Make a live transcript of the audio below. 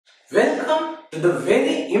Welcome to the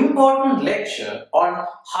very important lecture on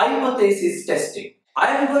hypothesis testing.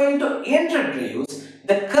 I am going to introduce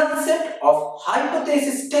the concept of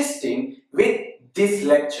hypothesis testing with this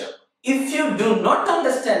lecture. If you do not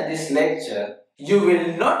understand this lecture, you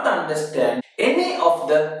will not understand any of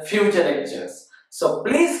the future lectures. So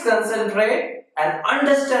please concentrate and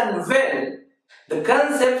understand well the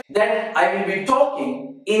concept that I will be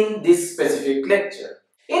talking in this specific lecture.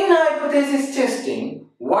 In hypothesis testing,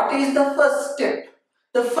 what is the first step?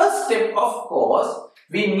 The first step, of course,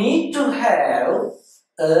 we need to have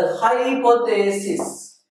a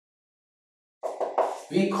hypothesis.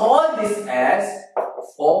 We call this as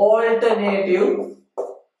alternative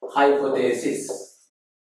hypothesis.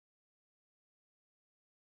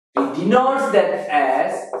 We denote that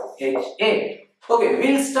as HA. Okay,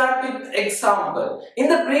 we'll start with example. In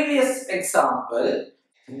the previous example,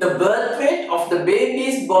 the birth weight of the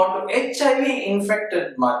babies born to HIV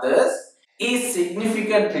infected mothers is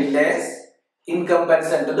significantly less in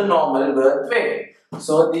comparison to the normal birth weight.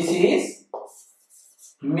 So this is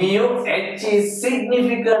mu H is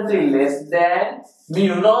significantly less than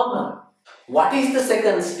mu normal. What is the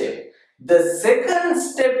second step? The second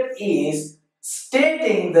step is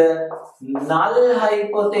stating the null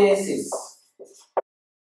hypothesis.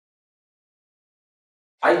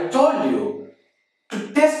 I told you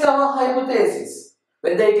to test our hypothesis,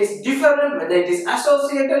 whether it is different, whether it is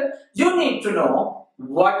associated, you need to know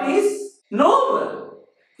what is normal.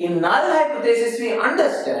 In null hypothesis, we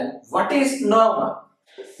understand what is normal.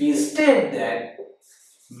 We state that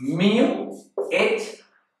mu H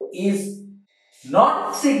is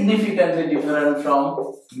not significantly different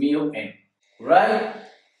from mu N, right?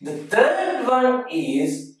 The third one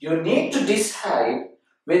is you need to decide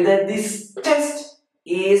whether this test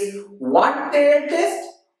is one-tailed test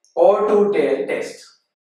or two-tailed test.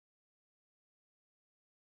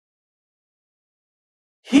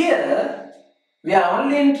 Here we are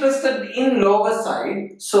only interested in lower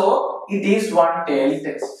side, so it is one-tailed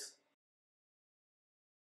test.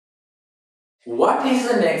 What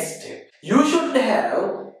is the next step? You should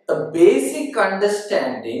have a basic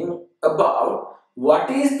understanding about what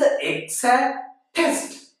is the exact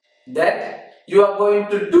test that you are going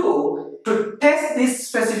to do to test this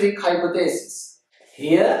specific hypothesis.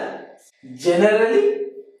 Here, generally,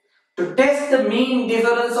 to test the mean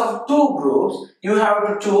difference of two groups, you have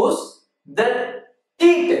to choose the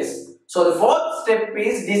t-test. So the fourth step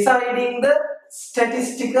is deciding the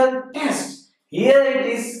statistical test. Here it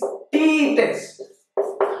is t-test.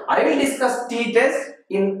 I will discuss t-test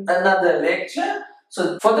in another lecture.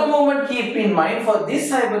 So for the moment, keep in mind for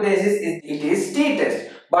this hypothesis it is t-test.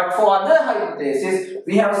 But for other hypotheses,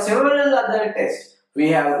 we have several other tests.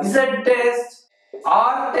 We have Z-test,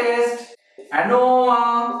 R-test,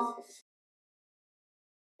 ANOVA,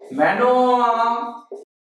 MANOVA,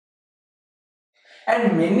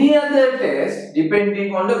 and many other tests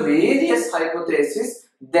depending on the various hypotheses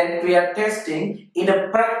that we are testing in a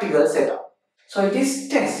practical setup. So it is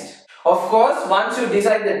test. Of course, once you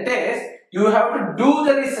decide the test, you have to do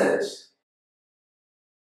the research.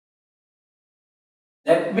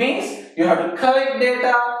 That means you have to collect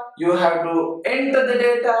data, you have to enter the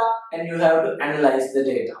data, and you have to analyze the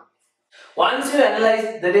data. Once you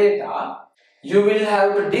analyze the data, you will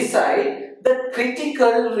have to decide the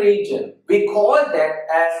critical region. We call that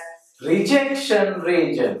as rejection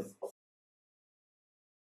region.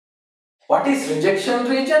 What is rejection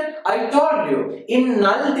region? I told you, in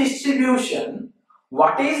null distribution,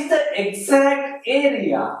 what is the exact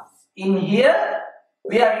area? In here,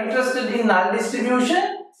 we are interested in null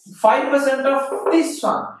distribution, 5% of this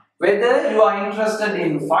one. Whether you are interested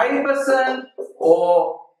in 5%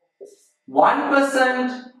 or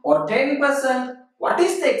 1% or 10%, what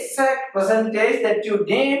is the exact percentage that you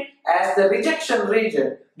name as the rejection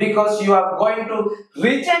region? Because you are going to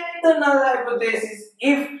reject the null hypothesis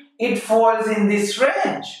if it falls in this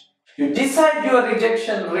range. You decide your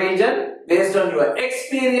rejection region based on your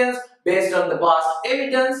experience, based on the past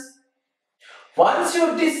evidence. Once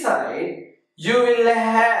you decide, you will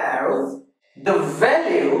have the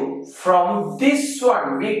value from this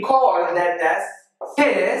one. We call that as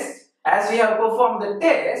test. As we have performed the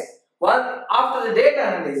test, after the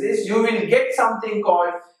data analysis, you will get something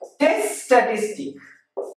called test statistic.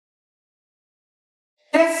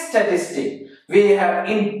 Test statistic. We have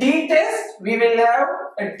in t-test, we will have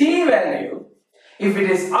a t value. If it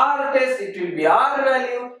is r test, it will be r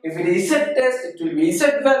value. If it is z test, it will be z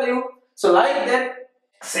value. So like that,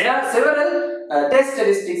 several test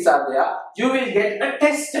statistics are there. You will get a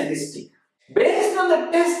test statistic. Based on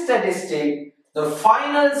the test statistic, the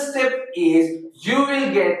final step is you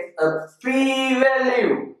will get a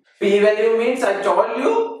p-value. P-value means I told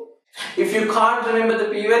you. If you can't remember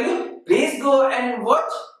the p-value, please go and watch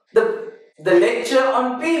the lecture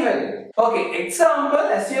on p-value. Okay, example,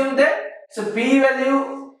 assume that so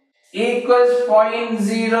p-value equals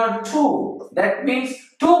 0.02. That means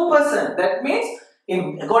 2%. That means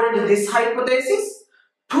according to this hypothesis,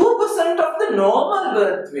 2% of the normal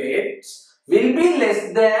birth weights will be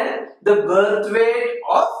less than the birth weight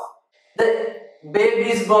of the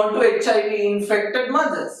babies born to HIV infected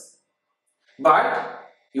mothers. But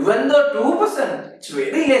even though 2%, it's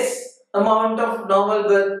very less amount of normal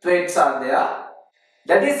birth weights are there,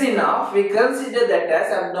 that is enough, we consider that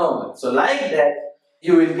as abnormal. So like that,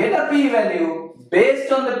 you will get a p-value.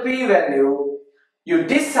 Based on the p-value, you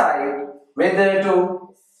decide whether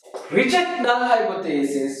to reject null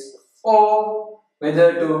hypothesis or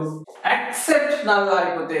whether to accept null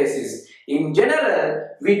hypothesis. In general,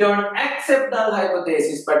 we don't accept null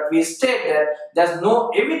hypothesis, but we state that there's no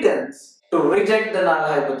evidence to reject the null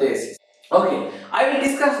hypothesis. Okay, I will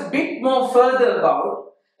discuss a bit more further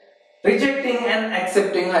about rejecting and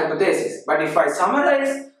accepting hypothesis. But if I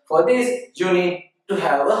summarize, for this you need to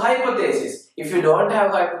have a hypothesis. If you don't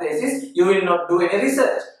have hypothesis, you will not do any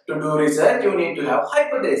research. To do research, you need to have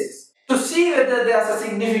hypothesis. To see whether there is a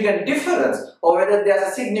significant difference or whether there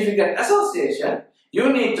is a significant association,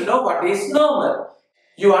 you need to know what is normal.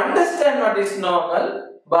 You understand what is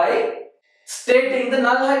normal by stating the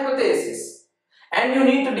null hypothesis. And you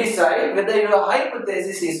need to decide whether your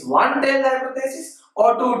hypothesis is one-tailed hypothesis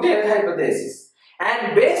or two-tailed hypothesis.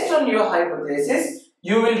 And based on your hypothesis,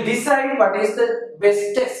 you will decide what is the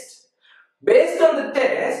best test. Based on the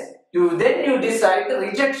test, you decide the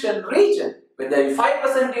rejection region, whether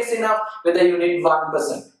 5% is enough, whether you need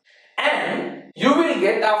 1%. And you will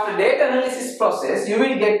get, after data analysis process, you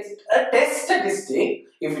will get a test statistic.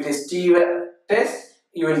 If it is t test,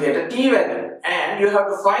 you will get a t-value, and you have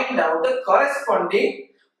to find out the corresponding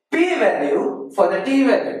p-value for the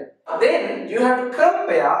t-value. Then you have to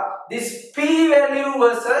compare this p-value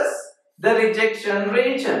versus the rejection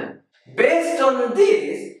region. Based on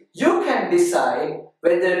this, you can decide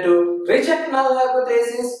whether to reject null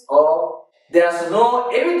hypothesis or there's no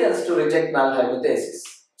evidence to reject null hypothesis.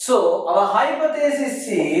 So our hypothesis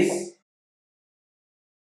is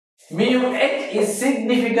mu h is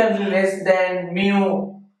significantly less than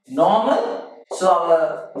mu normal. So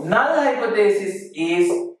our null hypothesis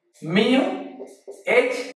is mu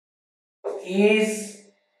h is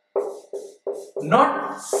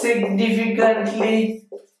not significantly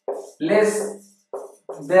less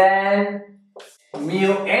than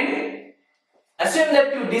mu n. Assume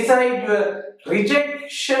that you decide your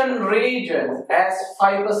rejection region as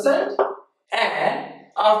 5%, and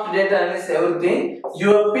after data analysis everything,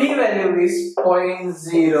 your p-value is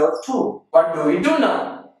 0.02. What do we do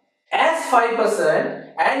now? As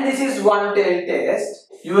 5% and this is one-tailed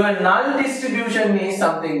test, your null distribution is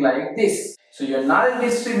something like this. So your null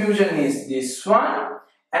distribution is this one,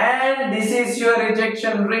 and this is your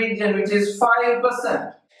rejection region, which is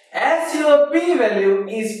 5%. As your p-value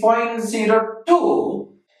is 0.02,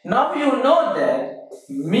 now you know that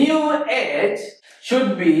mu h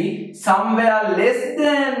should be somewhere less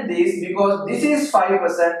than this, because this is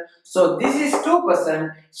 5%, so this is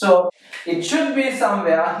 2%, so it should be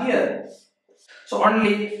somewhere here. So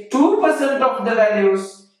only 2% of the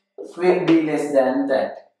values will be less than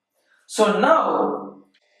that. So now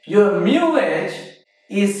your mu h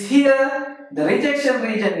is here, the rejection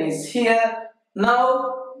region is here.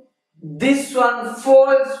 Now this one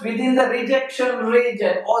falls within the rejection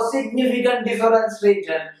region or significant difference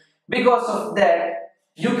region. Because of that,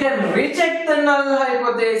 you can reject the null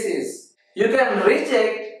hypothesis. You can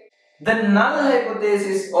reject the null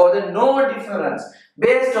hypothesis or the no difference.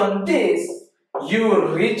 Based on this, you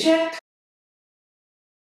reject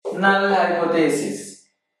null hypothesis.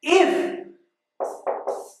 If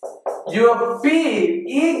your p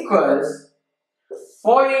equals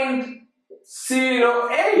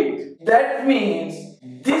 0.08, that means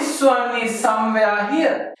this one is somewhere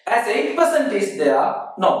here. As 8% is there,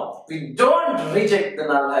 no, we don't reject the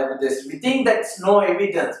null hypothesis. We think that's no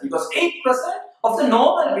evidence, because 8% of the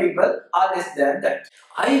normal people are less than that.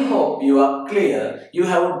 I hope you are clear. You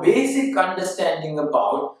have a basic understanding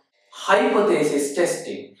about hypothesis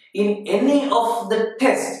testing. In any of the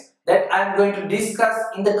tests that I am going to discuss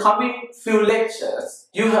in the coming few lectures,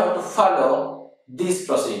 you have to follow these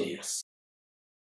procedures.